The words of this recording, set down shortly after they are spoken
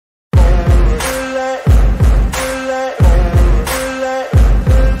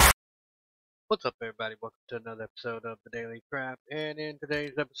What's up, everybody? Welcome to another episode of the Daily Crap. And in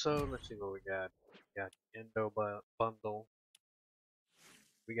today's episode, let's see what we got. We got Bundle.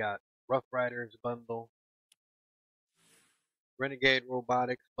 We got Rough Riders Bundle. Renegade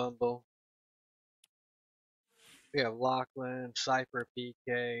Robotics Bundle. We have Lachlan, Cypher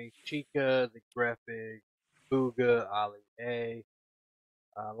PK, Chica, the Graphic, Booga, Ali A.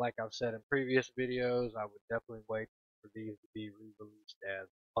 Like I've said in previous videos, I would definitely wait for these to be re-released as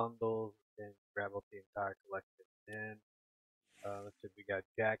bundles and grab up the entire collection then. Let's see, we got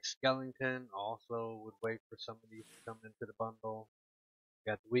Jack Skellington. Also, would wait for some of these to come into the bundle.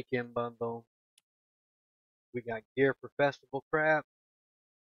 We got the weekend bundle. We got gear for festival crap.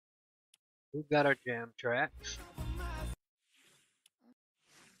 We've got our jam tracks.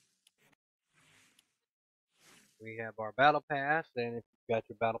 We have our battle pass, and if you've got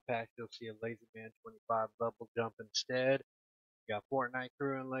your battle pass, you'll see a Lazy Man 25 level jump instead. We got Fortnite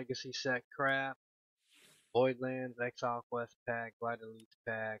Crew and Legacy set crap. Voidlands, Exile Quest pack, Glide Elites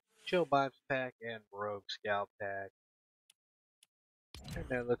pack, Chill Vibes pack, and Rogue Scout pack. And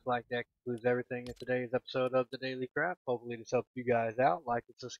that looks like that concludes everything in today's episode of the Daily Crap. Hopefully this helped you guys out. Like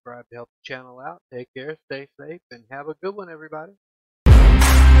and subscribe to help the channel out. Take care, stay safe, and have a good one, everybody.